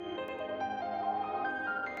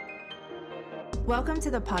Welcome to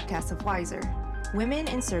the podcast of Wiser, Women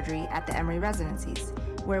in Surgery at the Emory Residencies,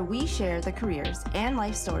 where we share the careers and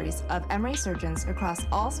life stories of Emory surgeons across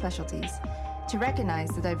all specialties to recognize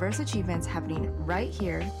the diverse achievements happening right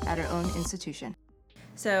here at our own institution.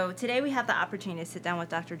 So today we have the opportunity to sit down with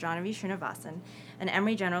Dr. Jahnavi Srinivasan, an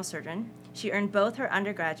Emory general surgeon. She earned both her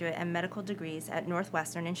undergraduate and medical degrees at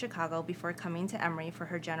Northwestern in Chicago before coming to Emory for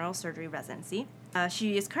her general surgery residency.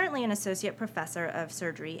 She is currently an associate professor of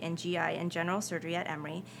surgery in GI and general surgery at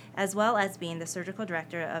Emory, as well as being the surgical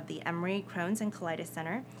director of the Emory Crohn's and Colitis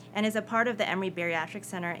Center, and is a part of the Emory Bariatric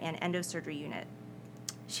Center and Endosurgery Unit.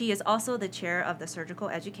 She is also the chair of the Surgical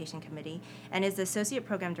Education Committee and is the Associate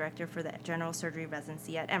Program Director for the General Surgery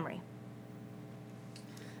Residency at Emory.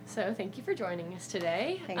 So thank you for joining us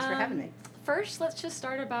today. Thanks for having me. First, let's just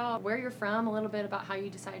start about where you're from, a little bit about how you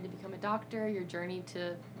decided to become a doctor, your journey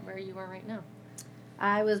to where you are right now.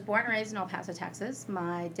 I was born and raised in El Paso, Texas.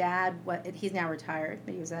 My dad, he's now retired,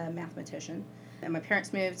 but he was a mathematician. And my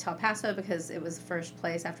parents moved to El Paso because it was the first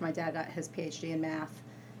place after my dad got his PhD in math.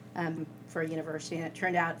 For a university, and it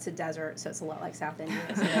turned out it's a desert, so it's a lot like South India.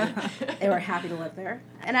 So they were happy to live there.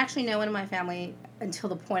 And actually, no one in my family, until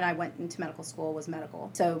the point I went into medical school, was medical.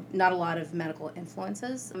 So not a lot of medical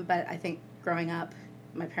influences, but I think growing up,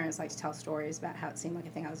 my parents liked to tell stories about how it seemed like a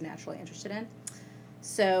thing I was naturally interested in.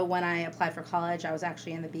 So when I applied for college, I was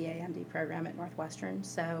actually in the BA/MD program at Northwestern.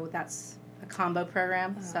 So that's a combo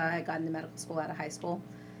program. So I got into medical school out of high school.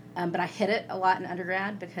 But I hid it a lot in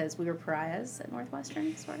undergrad because we were pariahs at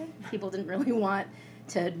Northwestern, sort of. People didn't really want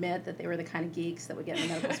to admit that they were the kind of geeks that would get in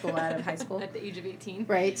medical school out of high school. At the age of 18.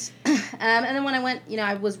 Right. And then when I went,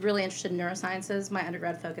 I was really interested in neurosciences. My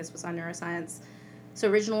undergrad focus was on neuroscience. So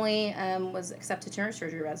originally was accepted to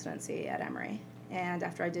neurosurgery residency at Emory. And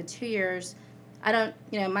after I did 2 years,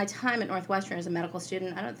 my time at Northwestern as a medical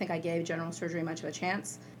student, I don't think I gave general surgery much of a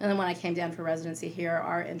chance. And then when I came down for residency here,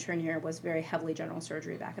 our intern year was very heavily general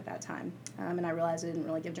surgery back at that time. And I realized I didn't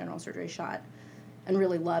really give general surgery a shot and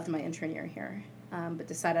really loved my intern year here. But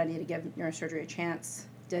decided I needed to give neurosurgery a chance.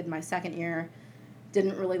 Did my second year,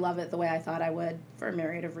 didn't really love it the way I thought I would for a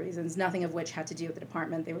myriad of reasons, nothing of which had to do with the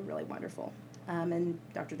department. They were really wonderful. And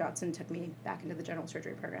Dr. Dotson took me back into the general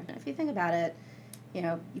surgery program. And if you think about it,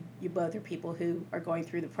 you both are people who are going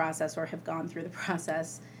through the process or have gone through the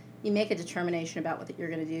process. You make a determination about what you're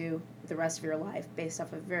going to do the rest of your life based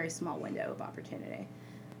off a very small window of opportunity.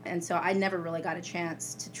 And so I never really got a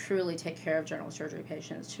chance to truly take care of general surgery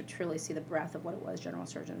patients, to truly see the breadth of what it was general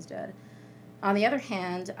surgeons did. On the other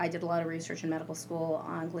hand, I did a lot of research in medical school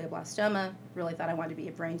on glioblastoma, really thought I wanted to be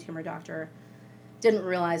a brain tumor doctor. Didn't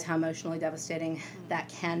realize how emotionally devastating that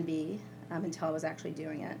can be until I was actually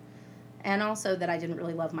doing it. And also that I didn't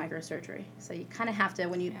really love microsurgery. So you kind of have to,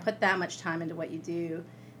 when you put that much time into what you do,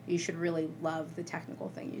 you should really love the technical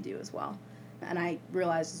thing you do as well. And I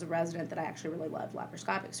realized as a resident that I actually really loved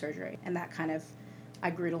laparoscopic surgery. And that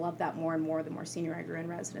I grew to love that more and more the more senior I grew in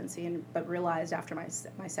residency. But realized after my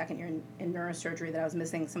second year in neurosurgery that I was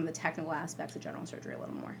missing some of the technical aspects of general surgery a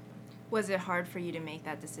little more. Was it hard for you to make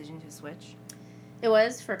that decision to switch? It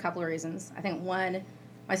was for a couple of reasons. I think one,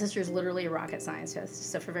 my sister is literally a rocket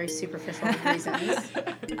scientist, so for very superficial reasons.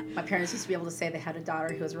 My parents used to be able to say they had a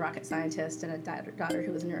daughter who was a rocket scientist and a daughter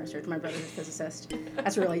who was a neurosurgeon. My brother's a physicist.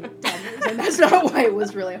 That's really dumb reason. That's not why it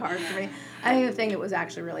was really hard for me. I think the thing that was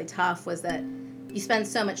actually really tough was that you spend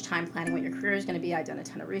so much time planning what your career is going to be. I'd done a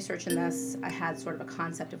ton of research in this. I had sort of a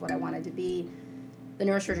concept of what I wanted to be. The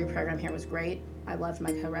neurosurgery program here was great. I loved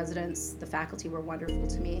my co-residents. The faculty were wonderful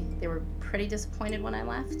to me. They were pretty disappointed when I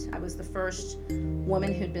left. I was the first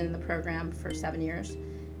woman who'd been in the program for 7 years,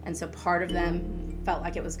 and so part of them felt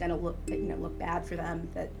like it was going to look bad for them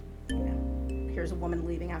that here's a woman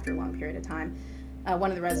leaving after a long period of time. One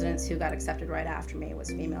of the residents who got accepted right after me was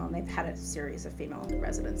female, and they've had a series of female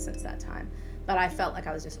residents since that time. But I felt like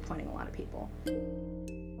I was disappointing a lot of people.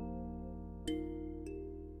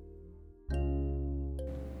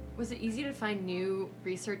 Was it easy to find new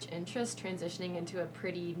research interests transitioning into a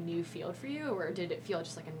pretty new field for you, or did it feel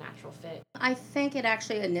just like a natural fit? I think it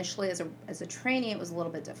actually initially, as a trainee, it was a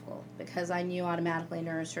little bit difficult because I knew automatically in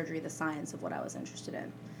neurosurgery the science of what I was interested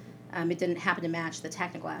in. It didn't happen to match the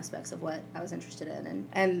technical aspects of what I was interested in.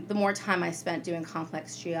 And the more time I spent doing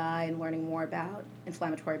complex GI and learning more about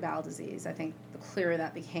inflammatory bowel disease, I think the clearer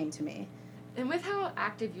that became to me. And with how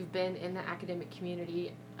active you've been in the academic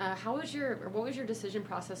community, what was your decision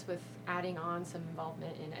process with adding on some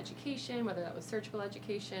involvement in education, whether that was surgical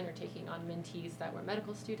education or taking on mentees that were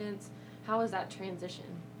medical students? How was that transition?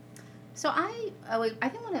 So I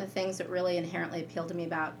think one of the things that really inherently appealed to me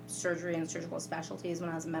about surgery and surgical specialties when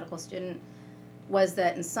I was a medical student was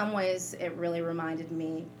that in some ways it really reminded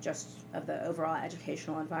me just of the overall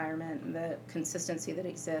educational environment and the consistency that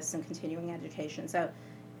exists in continuing education. So,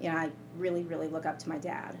 I really, really look up to my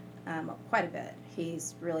dad quite a bit.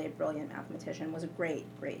 He's really a brilliant mathematician, was a great,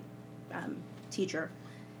 great teacher.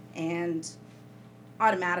 And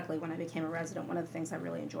automatically, when I became a resident, one of the things I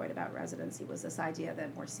really enjoyed about residency was this idea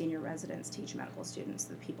that more senior residents teach medical students,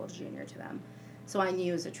 the people junior to them. So I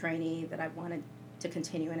knew as a trainee that I wanted to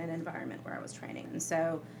continue in an environment where I was training. And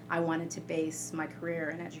so I wanted to base my career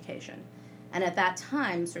in education. And at that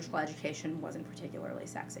time, surgical education wasn't particularly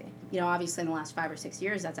sexy. Obviously in the last 5 or 6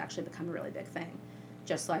 years, that's actually become a really big thing.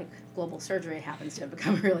 Just like global surgery happens to have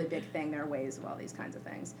become a really big thing, there are ways of all these kinds of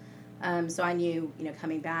things. So I knew,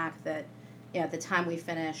 coming back that, at the time we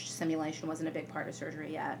finished, simulation wasn't a big part of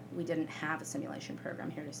surgery yet. We didn't have a simulation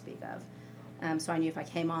program here to speak of. So I knew if I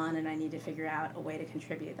came on and I needed to figure out a way to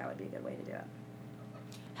contribute, that would be a good way to do it.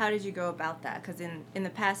 How did you go about that? Because in the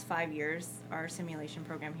past 5 years, our simulation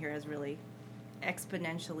program here has really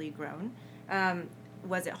exponentially grown.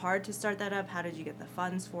 Was it hard to start that up? How did you get the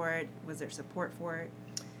funds for it? Was there support for it?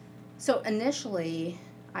 So initially,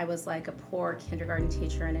 I was like a poor kindergarten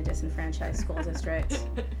teacher in a disenfranchised school district.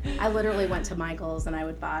 I literally went to Michael's and I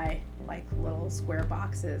would buy like little square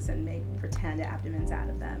boxes and make pretend abdomens out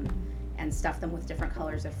of them and stuff them with different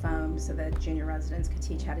colors of foam so that junior residents could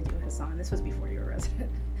teach how to do Hassan. This was before you were a resident.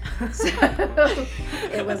 So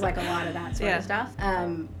it was like a lot of that sort of stuff.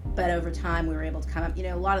 But over time we were able to come up,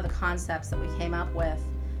 a lot of the concepts that we came up with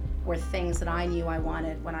were things that I knew I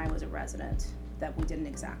wanted when I was a resident that we didn't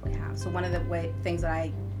exactly have. So one of the things that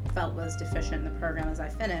I felt was deficient in the program as I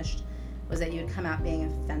finished was that you'd come out being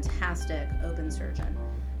a fantastic open surgeon,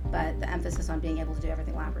 but the emphasis on being able to do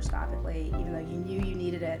everything laparoscopically, even though you knew you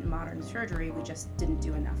needed it in modern surgery, we just didn't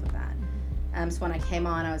do enough of that. So when I came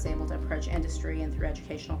on, I was able to approach industry, and through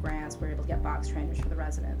educational grants, we were able to get box trainers for the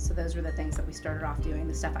residents. So those were the things that we started off doing,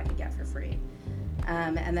 the stuff I could get for free.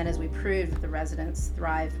 And then as we proved that the residents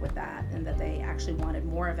thrived with that and that they actually wanted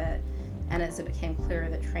more of it, and as it became clear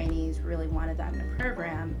that trainees really wanted that in a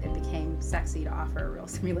program, it became sexy to offer a real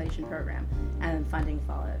simulation program, and then funding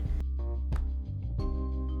followed.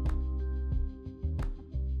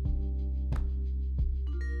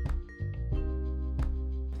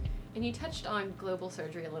 And you touched on global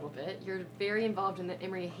surgery a little bit. You're very involved in the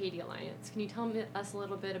Emory-Haiti Alliance. Can you tell us a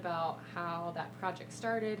little bit about how that project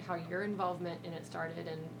started, how your involvement in it started,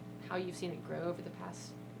 and how you've seen it grow over the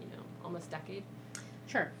past, almost decade?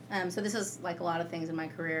 Sure. So this is like a lot of things in my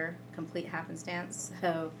career, complete happenstance.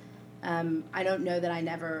 So I don't know that I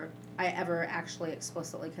ever actually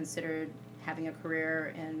explicitly considered having a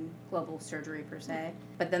career in global surgery per se.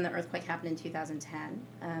 But then the earthquake happened in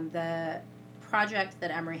 2010. The project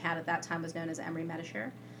that Emory had at that time was known as Emory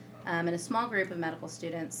Medishare. And a small group of medical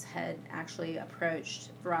students had actually approached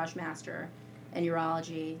Virage Master in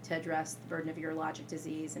urology to address the burden of urologic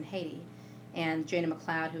disease in Haiti. And Jana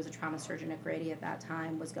McLeod, who was a trauma surgeon at Grady at that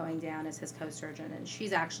time, was going down as his co-surgeon. And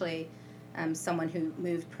she's actually someone who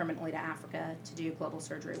moved permanently to Africa to do global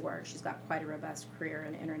surgery work. She's got quite a robust career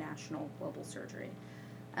in international global surgery.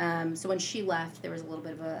 So when she left, there was a little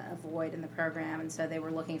bit of a void in the program, and so they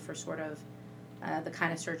were looking for sort of the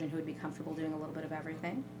kind of surgeon who would be comfortable doing a little bit of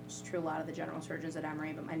everything. It's true a lot of the general surgeons at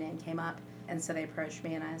Emory, but my name came up, and so they approached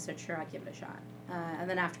me, and I said, sure, I'd give it a shot. And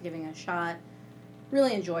then after giving it a shot,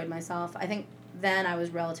 really enjoyed myself. I think then I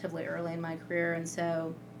was relatively early in my career, and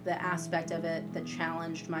so the aspect of it that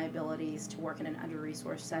challenged my abilities to work in an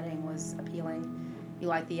under-resourced setting was appealing. You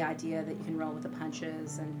like the idea that you can roll with the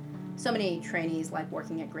punches, and so many trainees like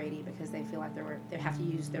working at Grady because they feel like they have to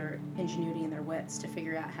use their ingenuity and their wits to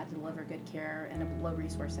figure out how to deliver good care in a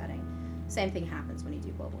low-resource setting. Same thing happens when you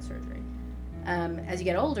do global surgery. As you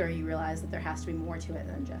get older, you realize that there has to be more to it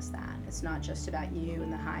than just that. It's not just about you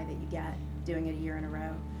and the high that you get doing it a year in a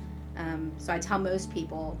row. So I tell most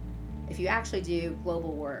people, if you actually do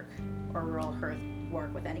global work or rural health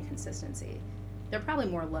work with any consistency, there are probably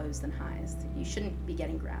more lows than highs. You shouldn't be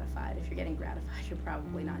getting gratified. If you're getting gratified, you're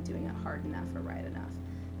probably not doing it hard enough or right enough,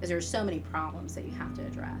 because there are so many problems that you have to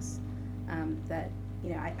address that,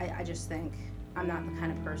 I just think I'm not the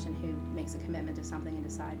kind of person who makes a commitment to something and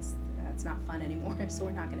decides it's not fun anymore, so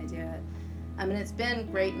we're not going to do it. And it's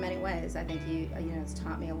been great in many ways. I think it's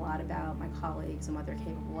taught me a lot about my colleagues and what they're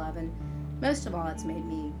capable of, and most of all, it's made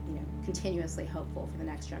me, continuously hopeful for the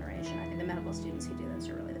next generation. I think the medical students who do this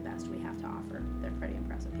are really the best we have to offer. They're pretty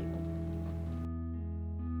impressive people.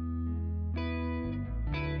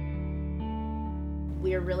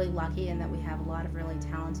 We are really lucky in that we have a lot of really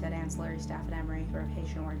talented ancillary staff at Emory who are of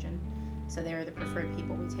Haitian origin. So they're the preferred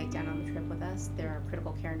people we take down on the trip with us. There are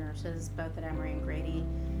critical care nurses, both at Emory and Grady,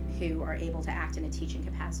 who are able to act in a teaching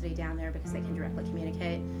capacity down there because they can directly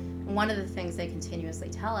communicate. And one of the things they continuously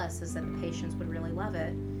tell us is that the patients would really love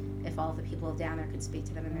it if all of the people down there could speak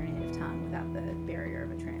to them in their native tongue without the barrier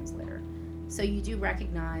of a translator. So you do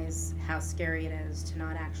recognize how scary it is to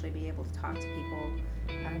not actually be able to talk to people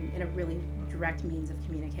in a really direct means of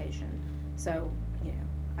communication. So,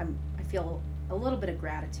 I feel a little bit of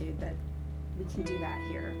gratitude that we can do that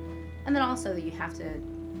here, and then also that you have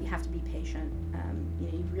to be patient.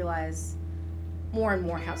 You realize more and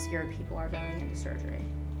more how scared people are going into surgery,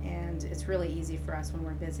 and it's really easy for us when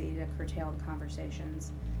we're busy to curtail the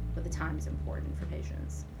conversations, but the time is important for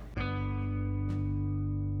patients.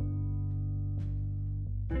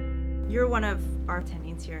 You're one of our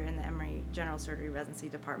attendings here in the Emory General Surgery Residency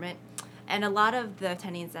Department, and a lot of the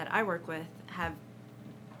attendings that I work with have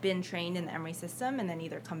been trained in the Emory system and then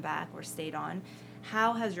either come back or stayed on.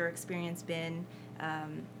 How has your experience been?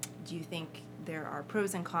 Do you think there are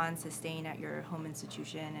pros and cons to staying at your home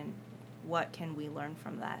institution, and what can we learn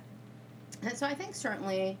from that? And so I think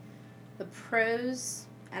certainly the pros,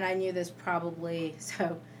 and I knew this probably,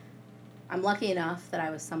 so I'm lucky enough that I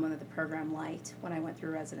was someone that the program liked when I went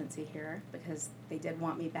through residency here because they did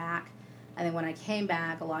want me back. And then when I came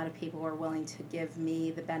back, a lot of people were willing to give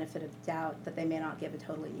me the benefit of doubt that they may not give a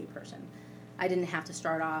totally new person. I didn't have to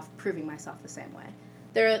start off proving myself the same way.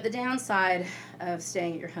 The downside of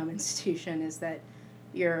staying at your home institution is that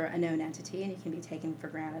you're a known entity and you can be taken for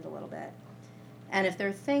granted a little bit. And if there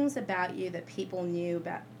are things about you that people knew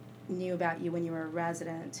about you when you were a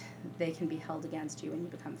resident, they can be held against you when you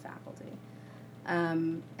become faculty.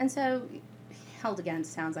 And so held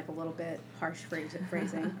against sounds like a little bit harsh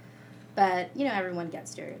phrasing, but everyone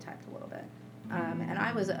gets stereotyped a little bit. And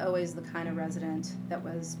I was always the kind of resident that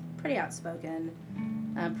was pretty outspoken,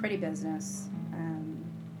 pretty business,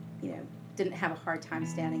 didn't have a hard time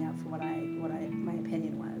standing up for what my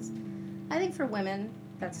opinion was. I think for women,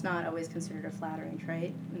 that's not always considered a flattering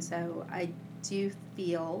trait, and so I do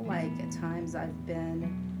feel like at times I've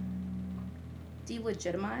been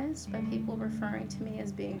delegitimized by people referring to me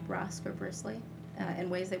as being brusque or bristly in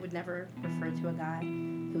ways they would never refer to a guy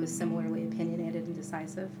who is similarly opinionated and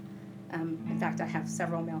decisive. In fact, I have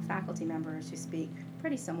several male faculty members who speak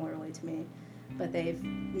pretty similarly to me, but they've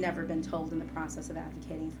never been told in the process of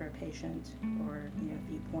advocating for a patient or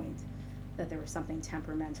viewpoint that there was something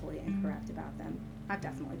temperamentally incorrect about them. I've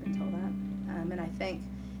definitely been told that, and I think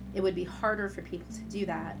it would be harder for people to do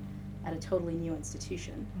that at a totally new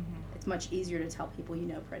institution. Mm-hmm. It's much easier to tell people you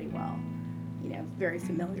know pretty well, very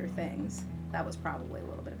familiar things. That was probably a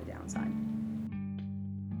little bit of a downside.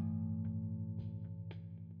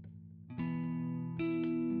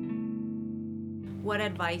 What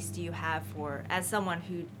advice do you have as someone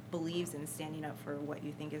who believes in standing up for what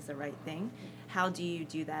you think is the right thing, how do you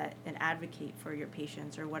do that and advocate for your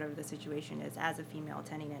patients or whatever the situation is as a female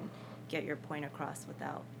attending and get your point across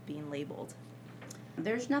without being labeled?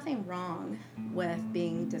 There's nothing wrong with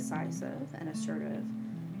being decisive and assertive.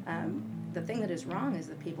 The thing that is wrong is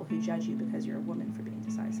the people who judge you because you're a woman for being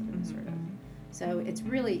decisive and assertive. So it's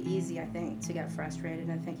really easy, I think, to get frustrated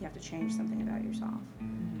and think you have to change something about yourself.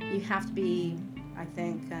 You have to be, I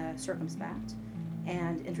think, circumspect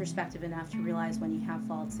and introspective enough to realize when you have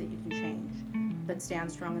faults that you can change, but stand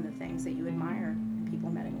strong in the things that you admire in people,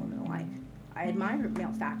 men and women alike. I admire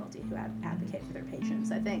male faculty who advocate for their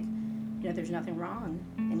patients. I think, there's nothing wrong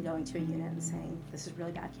in going to a unit and saying, this is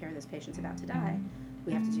really bad care, this patient's about to die.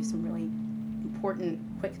 We have to do some really important,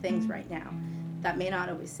 quick things right now. That may not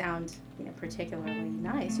always sound, particularly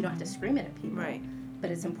nice. You don't have to scream it at people. Right.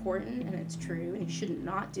 But it's important and it's true, and you shouldn't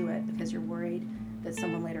not do it because you're worried that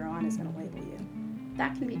someone later on is going to label you.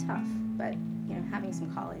 That can be tough, but having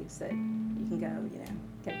some colleagues that you can go,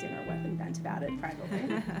 get dinner with and vent about it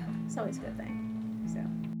privately, it's always a good thing. So.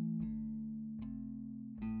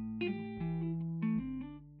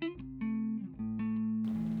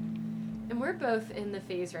 And we're both in the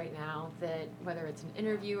phase right now that whether it's an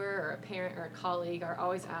interviewer or a parent or a colleague are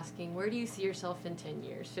always asking, where do you see yourself in 10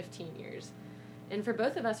 years, 15 years? And for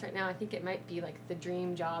both of us right now, I think it might be like the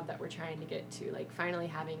dream job that we're trying to get to, like finally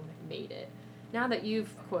having made it. Now that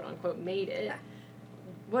you've quote unquote made it,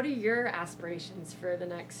 what are your aspirations for the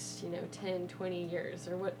next, 10, 20 years?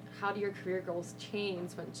 Or how do your career goals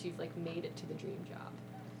change once you've like made it to the dream job?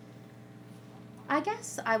 I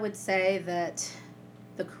guess I would say that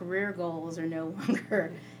the career goals are no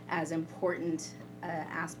longer as important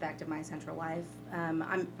aspect of my central life.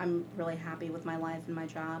 I'm really happy with my life and my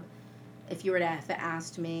job. If you were to have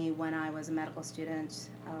asked me when I was a medical student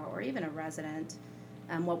or even a resident,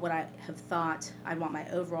 what would I have thought I'd want my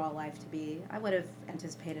overall life to be, I would have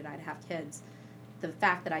anticipated I'd have kids. the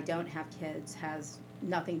fact that I don't have kids has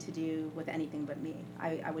nothing to do with anything but me.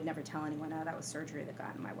 I would never tell anyone, oh, that was surgery that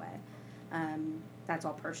got in my way. That's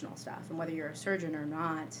all personal stuff. And whether you're a surgeon or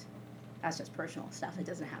not, that's just personal stuff. It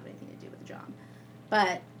doesn't have anything to do with the job.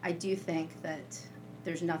 But I do think that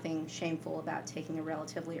there's nothing shameful about taking a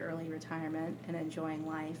relatively early retirement and enjoying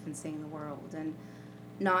life and seeing the world and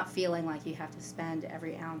not feeling like you have to spend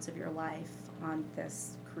every ounce of your life on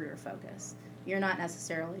this career focus. You're not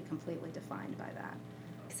necessarily completely defined by that.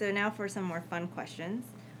 So now for some more fun questions.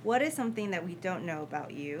 What is something that we don't know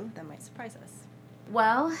about you that might surprise us?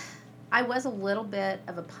 Well, I was a little bit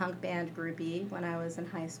of a punk band groupie when I was in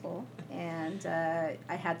high school, and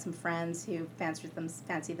I had some friends who fancied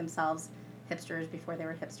themselves hipsters before they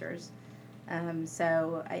were hipsters.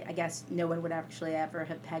 So I guess no one would actually ever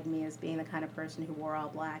have pegged me as being the kind of person who wore all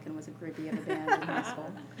black and was a groupie of a band in high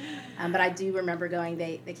school. But I do remember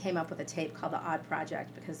they came up with a tape called The Odd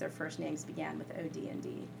Project because their first names began with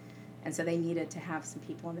OD&D. And so they needed to have some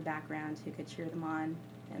people in the background who could cheer them on.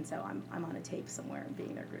 And so I'm on a tape somewhere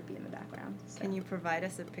being their groupie in the background. So. Can you provide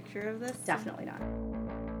us a picture of this? Definitely not.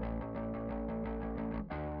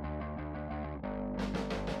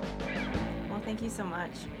 Well, thank you so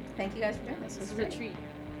much. Thank you guys for doing this. This was a treat.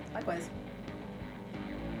 Likewise.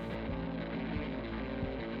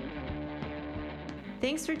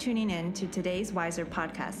 Thanks for tuning in to today's Wiser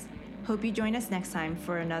podcast. Hope you join us next time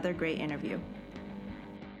for another great interview.